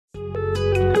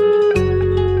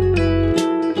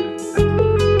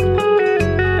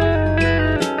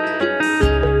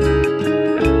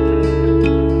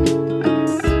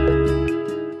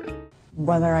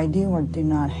I do or do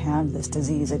not have this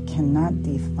disease, it cannot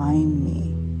define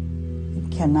me.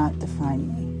 It cannot define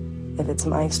me. If it's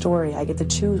my story, I get to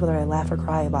choose whether I laugh or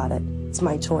cry about it. It's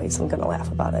my choice. I'm going to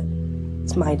laugh about it.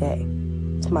 It's my day.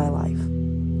 It's my life.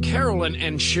 Carolyn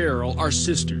and Cheryl are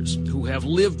sisters who have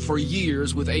lived for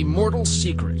years with a mortal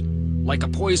secret. Like a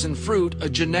poison fruit, a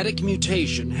genetic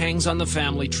mutation hangs on the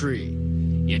family tree.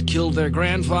 It killed their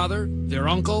grandfather, their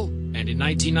uncle, and in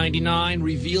 1999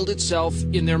 revealed itself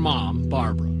in their mom,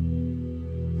 Barbara.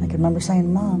 I can remember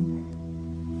saying,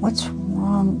 Mom, what's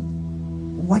wrong?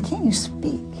 Why can't you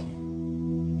speak?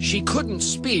 She couldn't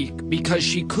speak because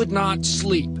she could not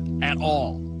sleep at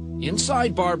all.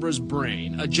 Inside Barbara's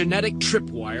brain, a genetic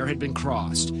tripwire had been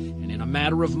crossed, and in a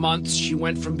matter of months, she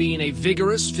went from being a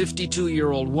vigorous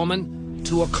 52-year-old woman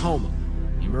to a coma,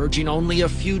 emerging only a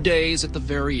few days at the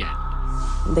very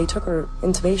end. They took her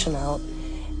intubation out,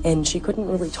 and she couldn't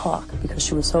really talk because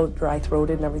she was so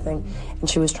dry-throated and everything, and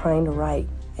she was trying to write,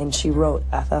 and she wrote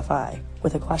FFI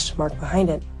with a question mark behind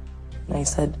it. And I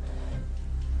said,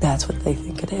 that's what they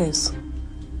think it is.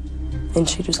 And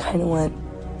she just kind of went,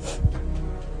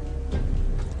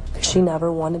 she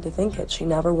never wanted to think it. She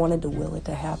never wanted to will it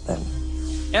to happen.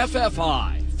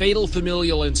 FFI, fatal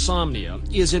familial insomnia,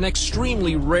 is an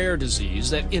extremely rare disease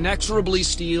that inexorably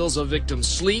steals a victim's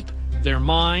sleep, their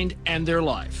mind, and their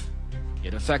life.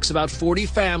 It affects about 40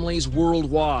 families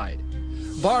worldwide.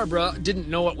 Barbara didn't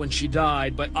know it when she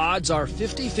died, but odds are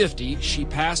 50-50 she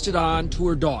passed it on to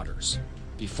her daughters.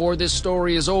 Before this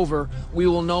story is over, we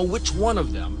will know which one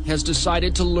of them has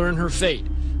decided to learn her fate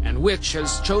and which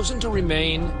has chosen to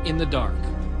remain in the dark.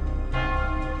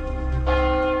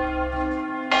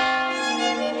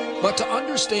 But to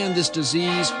understand this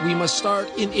disease, we must start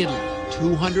in Italy,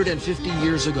 250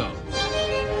 years ago.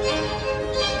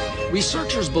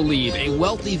 Researchers believe a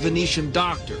wealthy Venetian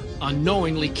doctor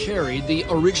unknowingly carried the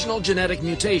original genetic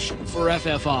mutation for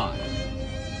FFI.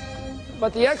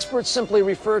 But the experts simply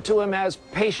refer to him as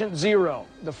Patient Zero,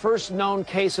 the first known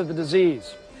case of the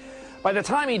disease. By the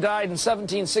time he died in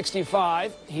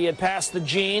 1765, he had passed the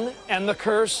gene and the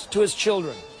curse to his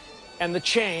children, and the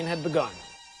chain had begun.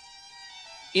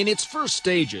 In its first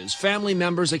stages, family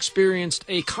members experienced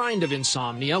a kind of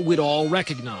insomnia we'd all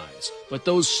recognize, but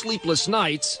those sleepless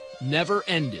nights never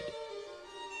ended.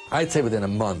 I'd say within a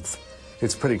month,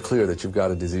 it's pretty clear that you've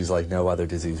got a disease like no other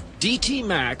disease. D.T.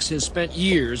 Max has spent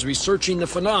years researching the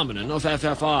phenomenon of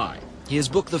FFI. His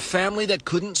book, The Family That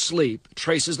Couldn't Sleep,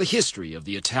 traces the history of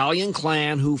the Italian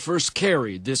clan who first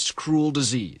carried this cruel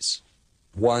disease.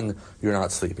 1, you're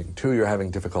not sleeping. 2, you're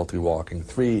having difficulty walking.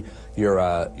 3, your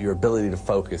ability to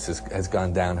focus has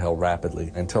gone downhill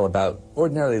rapidly until about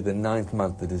ordinarily the 9th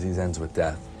month the disease ends with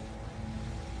death.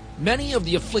 Many of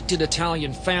the afflicted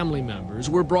Italian family members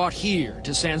were brought here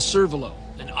to San Servolo,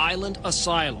 an island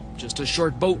asylum just a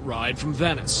short boat ride from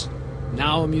Venice.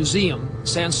 Now a museum,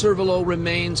 San Servolo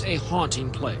remains a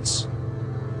haunting place.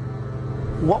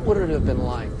 What would it have been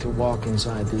like to walk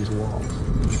inside these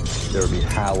walls? There would be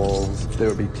howls, there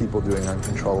would be people doing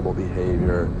uncontrollable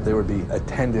behavior, there would be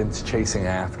attendants chasing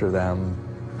after them.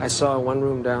 I saw one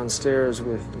room downstairs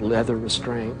with leather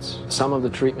restraints. Some of the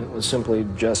treatment was simply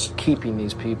just keeping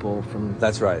these people from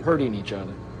hurting each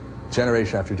other.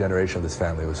 Generation after generation of this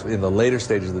family was, in the later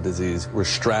stages of the disease, were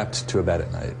strapped to a bed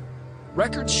at night.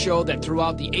 Records show that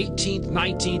throughout the 18th,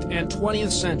 19th, and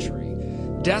 20th century,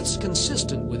 deaths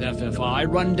consistent with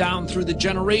FFI run down through the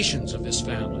generations of this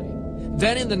family.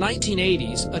 Then in the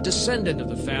 1980s, a descendant of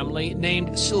the family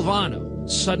named Silvano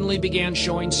suddenly began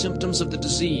showing symptoms of the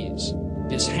disease.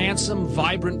 This handsome,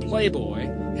 vibrant playboy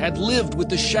had lived with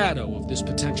the shadow of this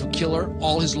potential killer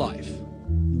all his life.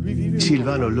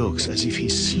 Silvano looks as if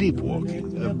he's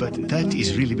sleepwalking, but that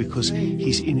is really because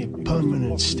he's in a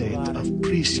permanent state of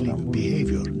pre-sleep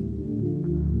behavior.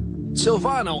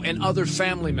 Silvano and other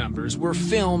family members were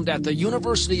filmed at the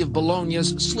University of Bologna's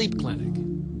sleep clinic.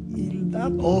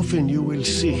 Often you will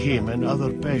see him and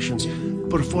other patients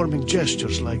performing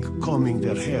gestures like combing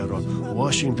their hair or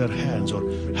washing their hands or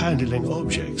handling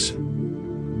objects.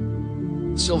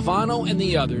 Silvano and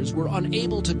the others were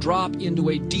unable to drop into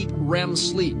a deep REM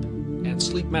sleep, and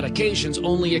sleep medications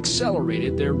only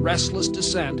accelerated their restless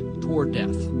descent toward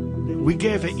death. We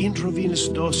gave intravenous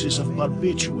doses of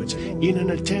barbiturates in an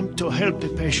attempt to help the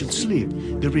patient sleep.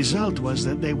 The result was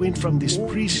that they went from this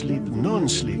pre-sleep,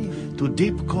 non-sleep to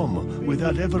deep coma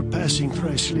without ever passing through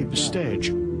a sleep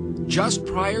stage. Just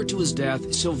prior to his death,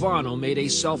 Silvano made a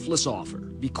selfless offer,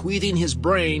 bequeathing his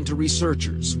brain to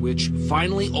researchers, which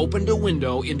finally opened a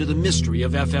window into the mystery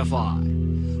of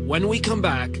FFI. When we come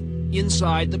back,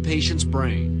 inside the patient's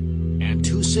brain, and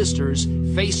two sisters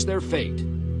face their fate.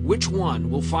 Which one?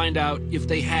 We'll find out if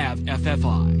they have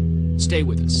FFI. Stay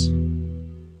with us.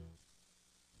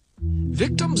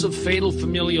 Victims of fatal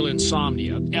familial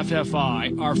insomnia,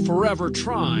 FFI, are forever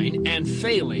trying and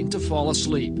failing to fall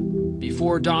asleep.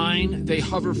 Before dying, they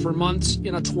hover for months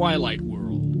in a twilight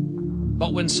world.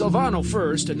 But when Silvano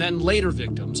first and then later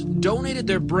victims donated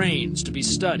their brains to be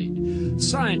studied,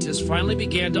 scientists finally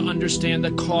began to understand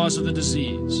the cause of the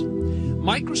disease.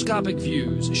 Microscopic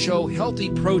views show healthy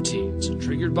proteins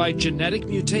triggered by genetic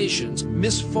mutations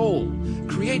misfold,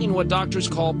 creating what doctors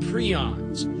call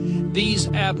prions. These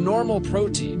abnormal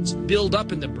proteins build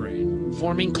up in the brain,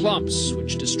 forming clumps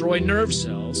which destroy nerve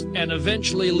cells and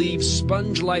eventually leave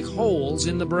sponge-like holes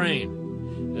in the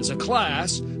brain. As a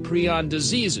class, prion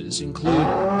diseases include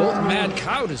both mad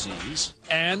cow disease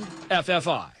and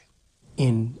FFI.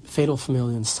 In fatal familial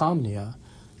insomnia,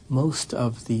 most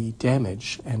of the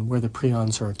damage and where the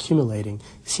prions are accumulating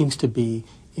seems to be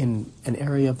in an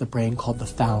area of the brain called the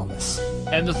thalamus.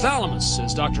 And the thalamus,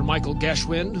 says Dr. Michael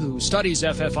Geschwind, who studies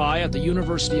FFI at the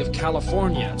University of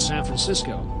California at San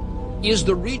Francisco, is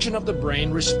the region of the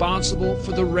brain responsible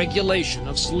for the regulation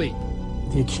of sleep.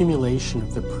 The accumulation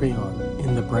of the prion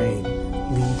in the brain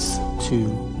leads to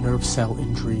nerve cell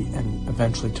injury and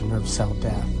eventually to nerve cell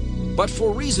death. But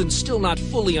for reasons still not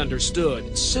fully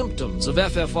understood, symptoms of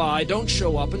FFI don't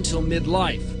show up until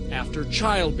midlife, after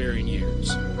childbearing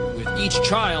years. With each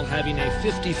child having a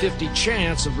 50-50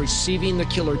 chance of receiving the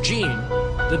killer gene,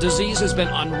 the disease has been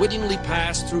unwittingly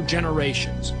passed through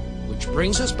generations, which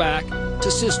brings us back to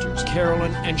sisters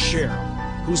Carolyn and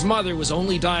Cheryl, whose mother was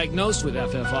only diagnosed with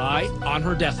FFI on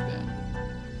her deathbed.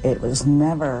 It was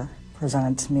never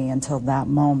presented to me until that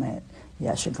moment.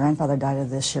 Yes, your grandfather died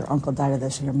of this, your uncle died of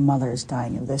this, your mother is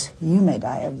dying of this, you may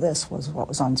die of this, was what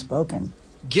was unspoken.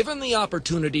 Given the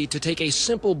opportunity to take a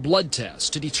simple blood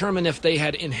test to determine if they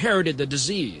had inherited the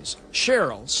disease,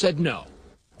 Cheryl said no.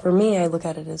 For me, I look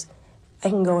at it as I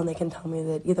can go and they can tell me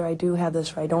that either I do have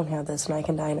this or I don't have this, and I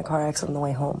can die in a car accident on the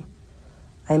way home.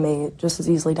 I may just as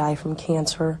easily die from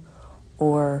cancer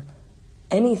or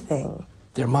anything.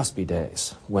 There must be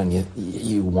days when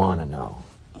you want to know.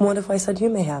 What if I said you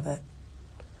may have it?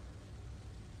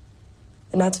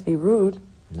 And not to be rude.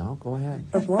 No, go ahead.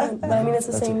 Or blunt, but I mean, it's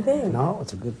the same thing. No,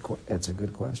 it's a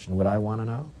good question. Would I want to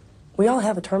know? We all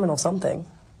have a terminal something.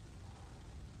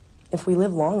 If we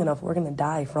live long enough, we're going to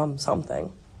die from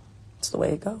something. It's the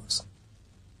way it goes.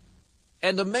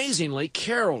 And amazingly,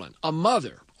 Carolyn, a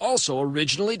mother, also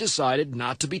originally decided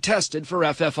not to be tested for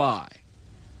FFI.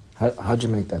 How'd you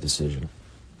make that decision?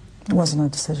 It wasn't a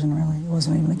decision, really. It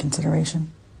wasn't even a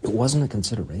consideration. It wasn't a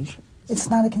consideration? It's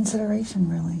not a consideration,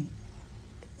 really.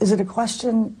 Is it a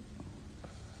question,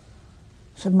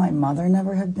 should my mother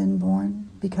never have been born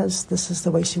because this is the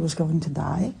way she was going to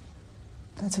die?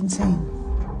 That's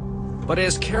insane. But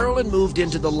as Carolyn moved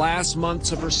into the last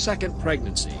months of her second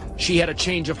pregnancy, she had a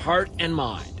change of heart and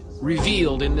mind,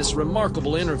 revealed in this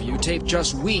remarkable interview taped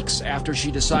just weeks after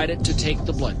she decided to take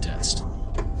the blood test.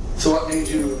 So what made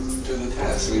you do the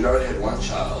test? We'd already had one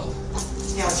child.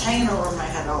 Yeah, it's hanging over my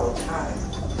head all the time.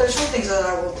 There's some things that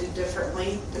I will do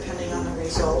differently depending on the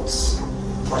results,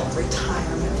 like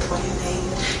retirement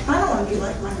planning. I don't want to be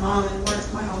like my mom and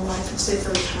work my whole life and save for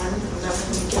retirement that I'm never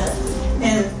going to get.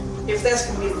 And if that's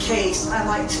going to be the case, I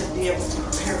like to be able to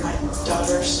prepare my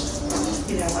daughters,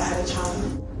 ahead of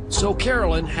time. So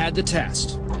Carolyn had the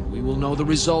test, and we will know the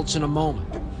results in a moment.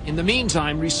 In the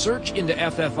meantime, research into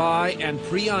FFI and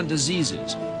prion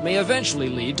diseases may eventually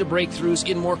lead to breakthroughs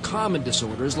in more common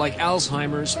disorders like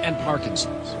Alzheimer's and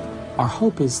Parkinson's. Our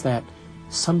hope is that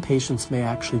some patients may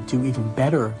actually do even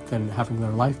better than having their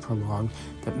life prolonged,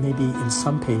 that maybe in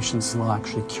some patients will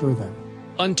actually cure them.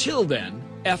 Until then,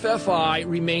 FFI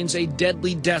remains a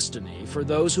deadly destiny for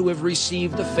those who have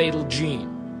received the fatal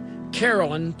gene.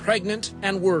 Carolyn, pregnant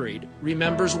and worried,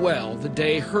 remembers well the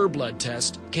day her blood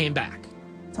test came back.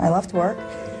 I left work,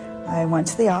 I went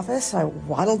to the office, I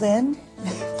waddled in,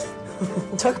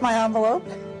 took my envelope,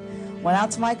 went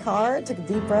out to my car, took a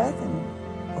deep breath,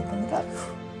 and opened it up.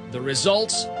 The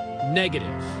results, negative.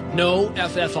 No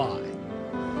FFI.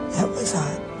 That was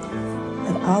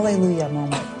an hallelujah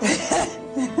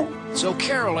moment. So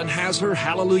Carolyn has her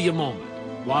hallelujah moment,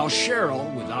 while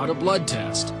Cheryl, without a blood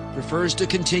test, prefers to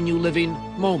continue living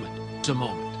moment to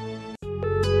moment.